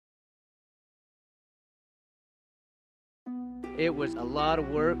It was a lot of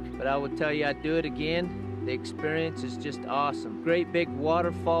work, but I would tell you I'd do it again. The experience is just awesome. Great big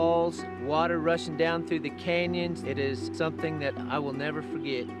waterfalls, water rushing down through the canyons. It is something that I will never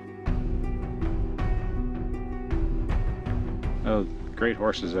forget. Oh, great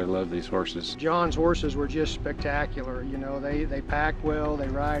horses. I love these horses. John's horses were just spectacular. You know, they pack well, they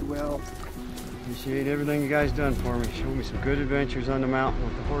ride well. Appreciate everything you guys done for me. Showed me some good adventures on the mountain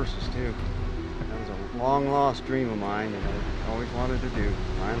with the horses too. That was a long lost dream of mine that I always wanted to do.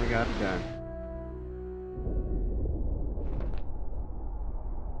 Finally got it done.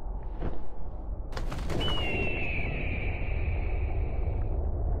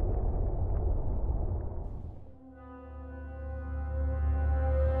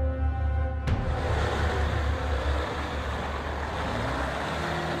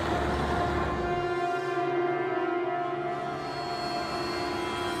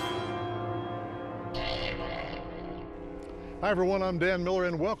 Hi everyone, I'm Dan Miller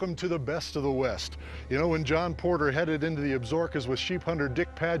and welcome to the Best of the West. You know, when John Porter headed into the Absarokas with sheep hunter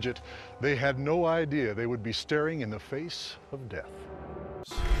Dick Padgett, they had no idea they would be staring in the face of death.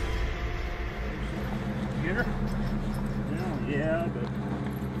 Get her? Yeah, but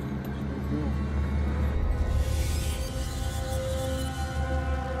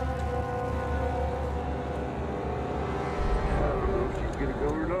she's gonna go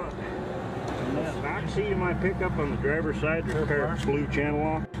or not. Back seat of my pickup on the driver's side, there's a pair of slew channel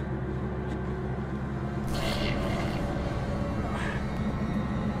locks.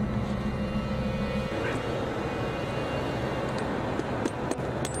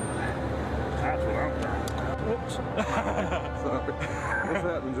 That's what I'm talking. Oops. What's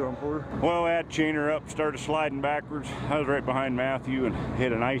happening, John Porter? Well, I had to chain her up, started sliding backwards. I was right behind Matthew and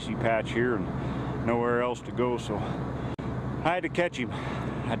hit an icy patch here and nowhere else to go, so I had to catch him.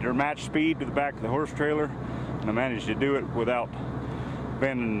 I had to match speed to the back of the horse trailer, and I managed to do it without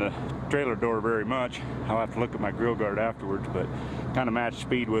bending the trailer door very much. I'll have to look at my grill guard afterwards, but kind of matched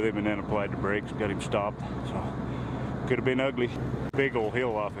speed with him and then applied the brakes, got him stopped. So could have been ugly. Big old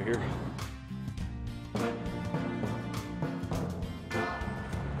hill off of here.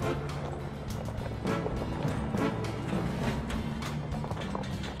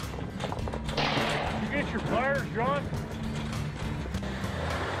 You get your pliers, John?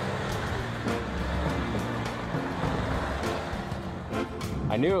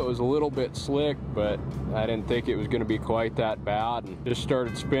 I knew it was a little bit slick, but I didn't think it was going to be quite that bad, and just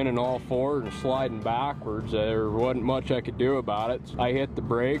started spinning all forward and sliding backwards. There wasn't much I could do about it. I hit the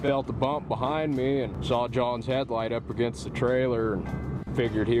brake, felt the bump behind me, and saw John's headlight up against the trailer, and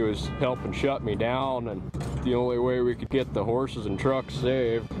figured he was helping shut me down, and the only way we could get the horses and trucks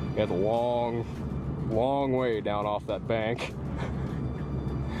saved. We had a long way down off that bank.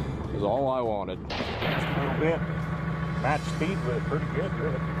 It was all I wanted. A little bit. Match speed with it pretty good,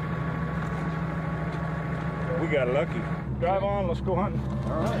 really. We got lucky. Drive on, let's go hunting.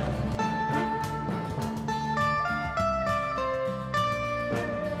 All right.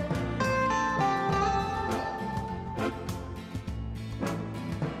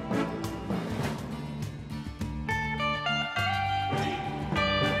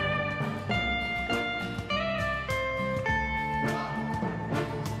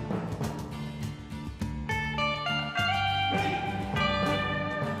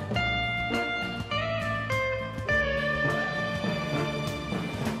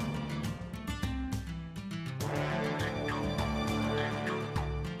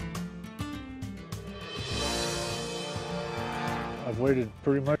 I've waited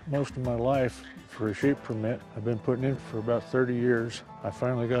pretty much most of my life for a sheep permit. I've been putting in for about 30 years. I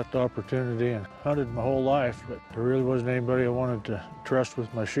finally got the opportunity and hunted my whole life, but there really wasn't anybody I wanted to trust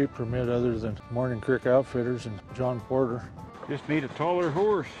with my sheep permit other than Morning Creek Outfitters and John Porter. Just need a taller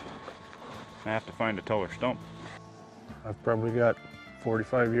horse. I have to find a taller stump. I've probably got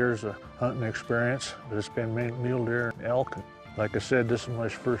 45 years of hunting experience, but it's been mule deer and elk. Like I said, this is my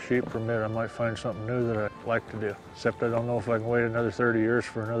first sheep permit. I might find something new that I'd like to do, except I don't know if I can wait another 30 years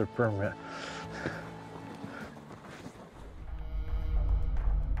for another permit.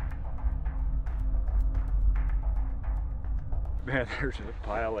 Man, there's a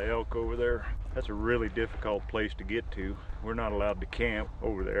pile of elk over there. That's a really difficult place to get to. We're not allowed to camp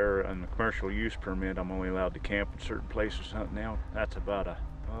over there on the commercial use permit. I'm only allowed to camp in certain places hunting out. That's about a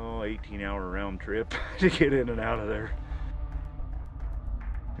 18-hour round trip to get in and out of there.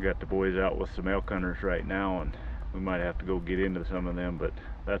 We got the boys out with some elk hunters right now, and we might have to go get into some of them, but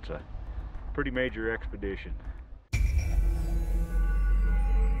that's a pretty major expedition.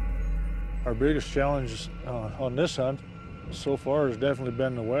 Our biggest challenge on this hunt so far has definitely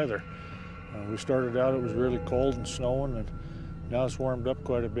been the weather. We started out, it was really cold and snowing, and now it's warmed up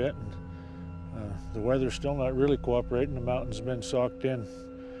quite a bit. And, the weather's still not really cooperating. The mountain's been socked in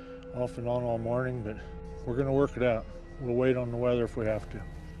off and on all morning, but we're going to work it out. We'll wait on the weather if we have to.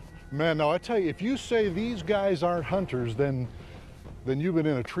 Man, now I tell you, if you say these guys aren't hunters, then you've been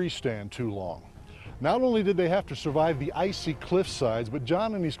in a tree stand too long. Not only did they have to survive the icy cliff sides, but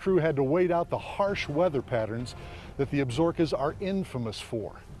John and his crew had to wait out the harsh weather patterns that the Absarokas are infamous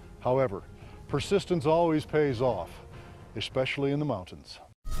for. However, persistence always pays off, especially in the mountains.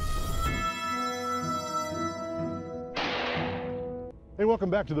 Hey, welcome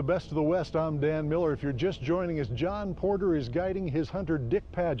back to the Best of the West. I'm Dan Miller. If you're just joining us, John Porter is guiding his hunter Dick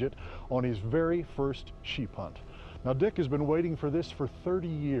Padgett on his very first sheep hunt. Now, Dick has been waiting for this for 30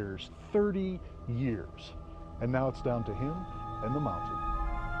 years, 30 years. And now it's down to him and the mountain.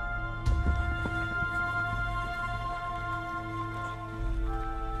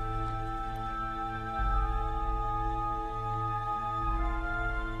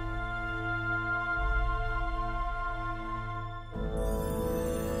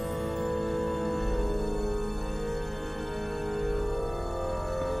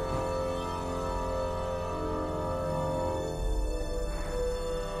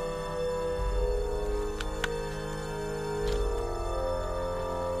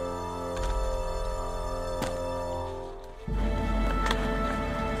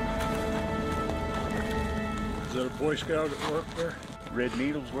 Is that a Boy Scout at work there? Red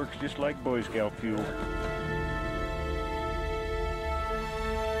Needles works just like Boy Scout fuel.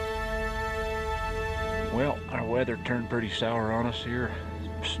 Well, our weather turned pretty sour on us here.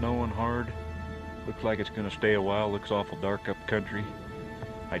 It's snowing hard. Looks like it's going to stay a while. Looks awful dark up country.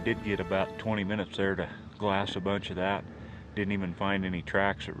 I did get about 20 minutes there to glass a bunch of that. Didn't even find any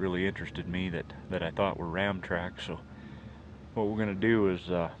tracks that really interested me that I thought were ram tracks. So what we're going to do is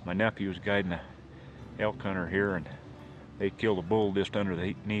my nephew is guiding a elk hunter here, and they killed a bull just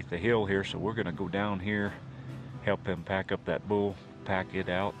underneath the hill here, so we're going to go down here, help him pack up that bull, pack it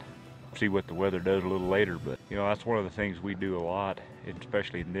out, see what the weather does a little later. But you know, that's one of the things we do a lot,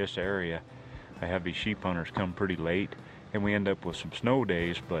 especially in this area. I have these sheep hunters come pretty late, and we end up with some snow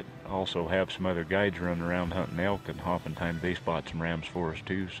days, but also have some other guides running around hunting elk, and oftentimes they spot some rams for us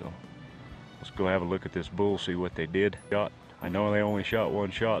too. So let's go have a look at this bull, see what they did. I know they only shot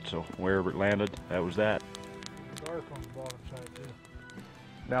one shot, so wherever it landed, that was that. Dark on the bottom side too.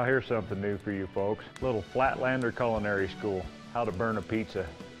 Now here's something new for you folks. Little Flatlander Culinary School, how to burn a pizza.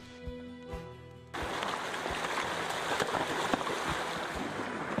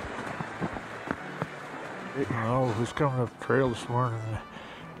 I was coming up the trail this morning.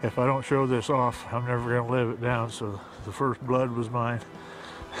 If I don't show this off, I'm never going to live it down, so the first blood was mine.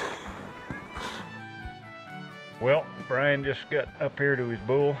 Well, Brian just got up here to his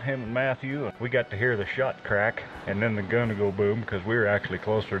bull, him and Matthew, and we got to hear the shot crack and then the gun to go boom, because we were actually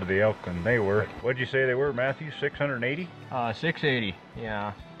closer to the elk than they were. What'd you say they were, Matthew? 680? 680,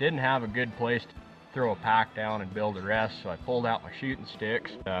 yeah. Didn't have a good place to throw a pack down and build a rest, so I pulled out my shooting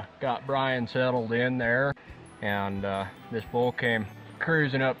sticks. Got Brian settled in there, and this bull came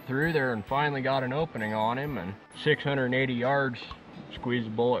cruising up through there and finally got an opening on him, and 680 yards, squeezed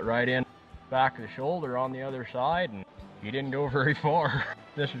the bullet right in back of the shoulder on the other side, and he didn't go very far.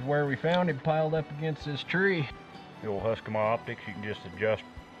 This is where we found him, piled up against this tree. The old Huskama optics, you can just adjust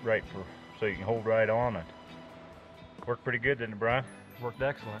right so you can hold right on it. Worked pretty good, didn't it, Brian? Worked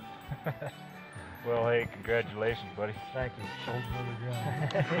excellent. Well, hey, congratulations, buddy. Thank you. Sold another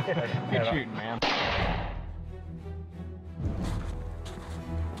gun. Good shooting, man.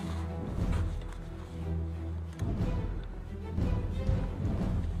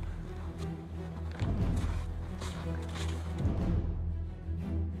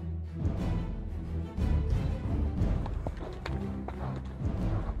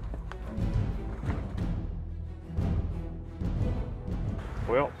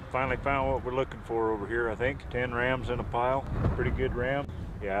 Well, finally found what we're looking for over here, I think. 10 rams in a pile. Pretty good ram.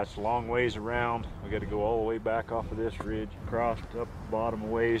 Yeah, it's a long ways around. We got to go all the way back off of this ridge, across up the bottom a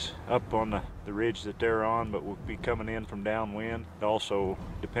ways, up on the ridge that they're on, but we'll be coming in from downwind. Also,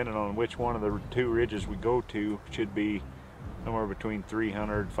 depending on which one of the two ridges we go to, should be somewhere between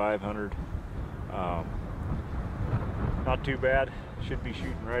 300, 500. Not too bad. Should be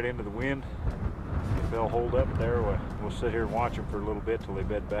shooting right into the wind. If they'll hold up there, we'll sit here and watch them for a little bit till they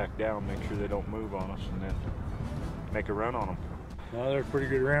bed back down, make sure they don't move on us, and then make a run on them. Now they're a pretty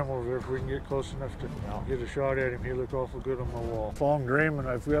good ram over there. If we can get close enough to get a shot at him, he looked awful good on my wall. Falling dream, and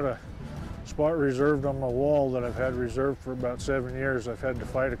I've got a spot reserved on my wall that I've had reserved for about 7 years. I've had to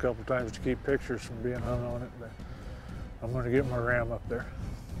fight a couple times to keep pictures from being hung on it, but I'm going to get my ram up there.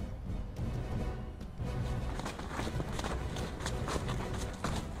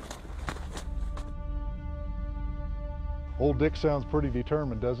 Old Dick sounds pretty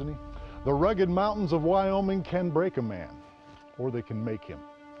determined, doesn't he? The rugged mountains of Wyoming can break a man, or they can make him.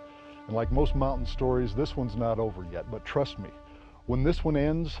 And like most mountain stories, this one's not over yet, but trust me, when this one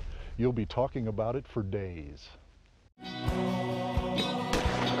ends, you'll be talking about it for days.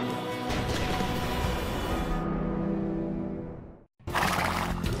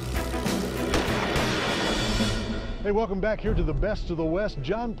 Hey, welcome back here to the Best of the West.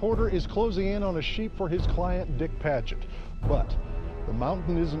 John Porter is closing in on a sheep for his client, Dick Padgett. But the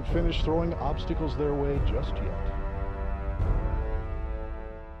mountain isn't finished throwing obstacles their way just yet.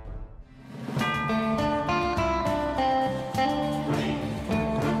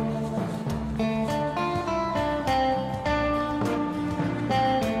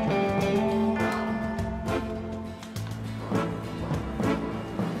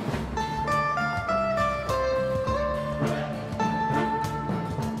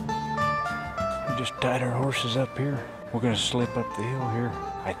 Just tied our horses up here. We're gonna slip up the hill here.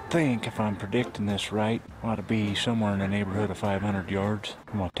 I think, if I'm predicting this right, ought to be somewhere in the neighborhood of 500 yards.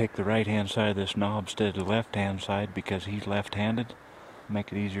 I'm gonna take the right-hand side of this knob instead of the left-hand side because he's left-handed.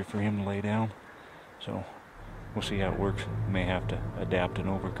 Make it easier for him to lay down. So we'll see how it works. May have to adapt and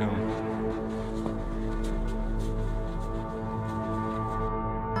overcome.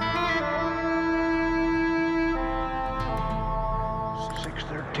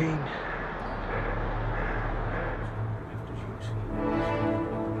 6:13.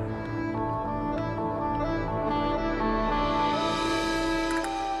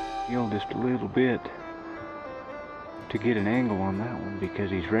 Just a little bit to get an angle on that one because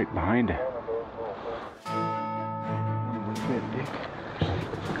he's right behind it. A little bit, Dick.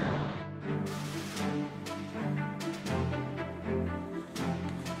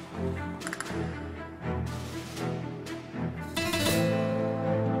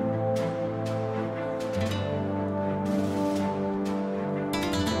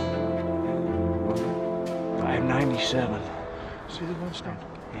 $5.97. See the one stand?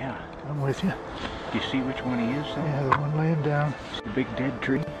 Yeah. I'm with you. Do you see which one he is? Though? Yeah, the one laying down. The big dead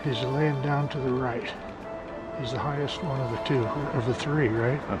tree. He's laying down to the right. He's the highest one of the two, of the three,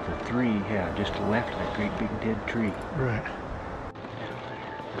 right? Of the three, yeah, just to the left of that great big dead tree. Right.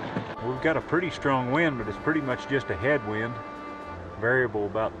 We've got a pretty strong wind, but it's pretty much just a headwind. Variable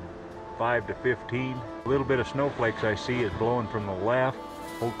about 5 to 15. A little bit of snowflakes I see is blowing from the left.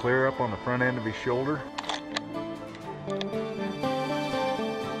 Hold clear up on the front end of his shoulder.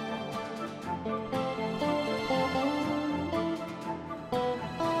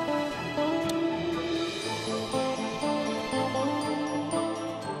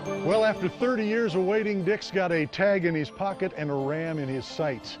 Well, after 30 years of waiting, Dick's got a tag in his pocket and a ram in his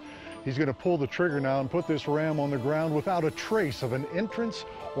sights. He's going to pull the trigger now and put this ram on the ground without a trace of an entrance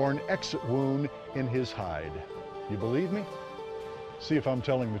or an exit wound in his hide. You believe me? See if I'm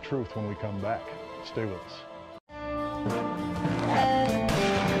telling the truth when we come back. Stay with us.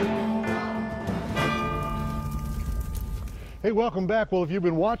 Hey, welcome back. Well, if you've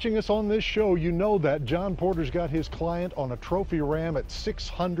been watching us on this show, you know that John Porter's got his client on a trophy ram at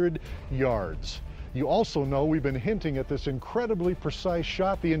 600 yards. You also know we've been hinting at this incredibly precise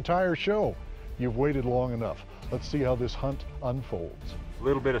shot the entire show. You've waited long enough. Let's see how this hunt unfolds. A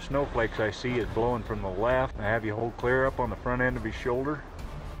little bit of snowflakes I see is blowing from the left. I have you hold clear up on the front end of his shoulder.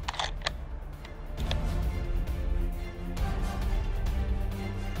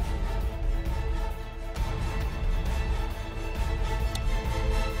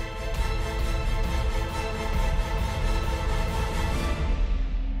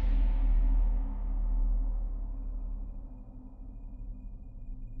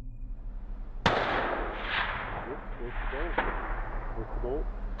 With the bolt.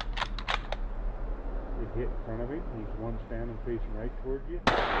 It hit in front of him. He's one standing facing right towards you.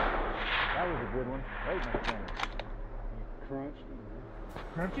 That was a good one. Right in the center. You crunched him.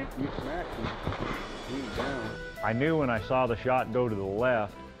 Crunch it? You smacked him. He was down. I knew when I saw the shot go to the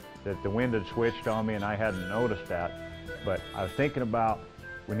left that the wind had switched on me and I hadn't noticed that. But I was thinking about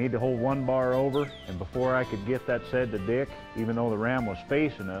we need to hold one bar over, and before I could get that said to Dick, even though the ram was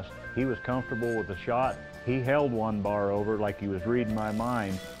facing us, he was comfortable with the shot. He held one bar over like he was reading my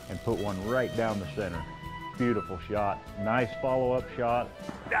mind and put one right down the center. Beautiful shot. Nice follow-up shot.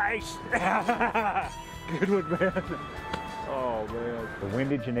 Nice! Good one, man. Oh, man. The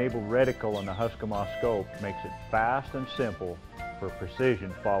windage-enabled reticle on the Huskamaw scope makes it fast and simple for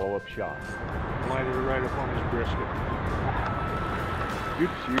precision follow-up shots. Lighted it right up on his brisket.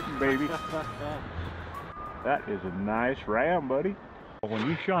 Good shooting, baby. That is a nice ram, buddy. When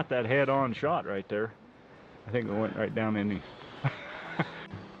you shot that head-on shot right there, I think it went right down in the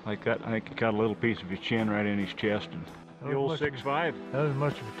like that. I think it got a little piece of his chin right in his chest, and The old 6.5. That was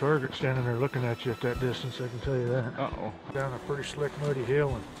much of a target standing there looking at you at that distance, I can tell you that. Uh-oh. Down a pretty slick, muddy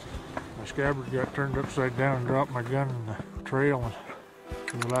hill, and my scabbard got turned upside down and dropped my gun in the trail. And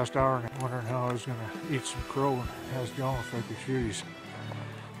for the last hour, and wondering how I was going to eat some crow and asked John if I could shoot his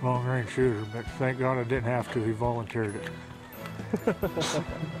long-range shooter, but thank God I didn't have to. He volunteered it.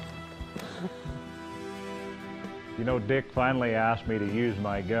 You know, Dick finally asked me to use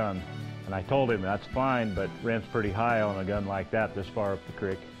my gun, and I told him that's fine, but rent's pretty high on a gun like that this far up the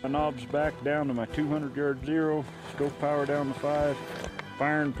creek. My knob's back down to my 200-yard zero, scope power down to 5,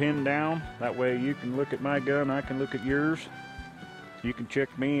 firing pin down. That way you can look at my gun, I can look at yours. You can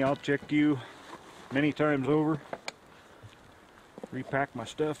check me, I'll check you many times over. Repack my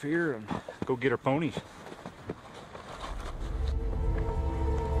stuff here and go get our ponies.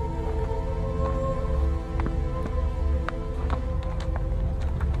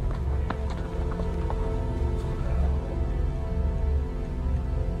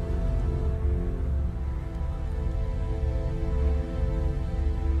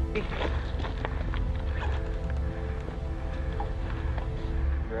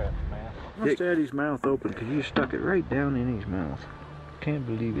 Dick had his mouth open because you stuck it right down in his mouth. Can't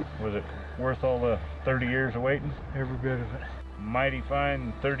believe it. Was it worth all the 30 years of waiting? Every bit of it. Mighty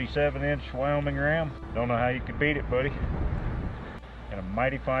fine 37-inch Wyoming Ram. Don't know how you could beat it, buddy. And a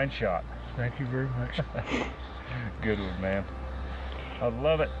mighty fine shot. Thank you very much. Good one, man. I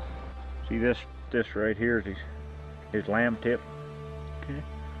love it. See this right here is his lamb tip. Okay.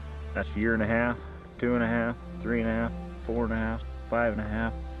 That's 1.5 years, 2.5, 3.5, 4.5,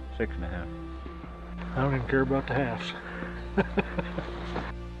 5.5, 6.5. I don't even care about the halves.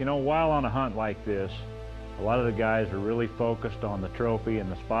 You know, while on a hunt like this, a lot of the guys are really focused on the trophy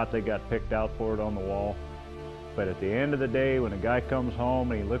and the spot they got picked out for it on the wall. But at the end of the day, when a guy comes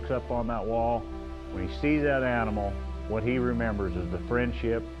home and he looks up on that wall, when he sees that animal, what he remembers is the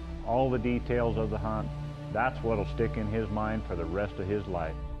friendship, all the details of the hunt. That's what'll stick in his mind for the rest of his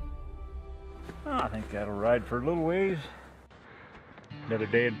life. Oh, I think that'll ride for a little ways. Another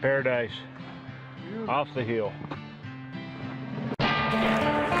day in paradise. Off the hill.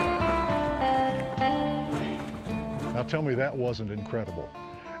 Now tell me that wasn't incredible.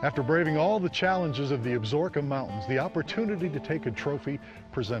 After braving all the challenges of the Absaroka Mountains, the opportunity to take a trophy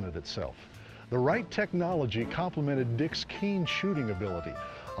presented itself. The right technology complemented Dick's keen shooting ability,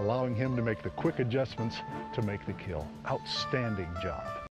 allowing him to make the quick adjustments to make the kill. Outstanding job.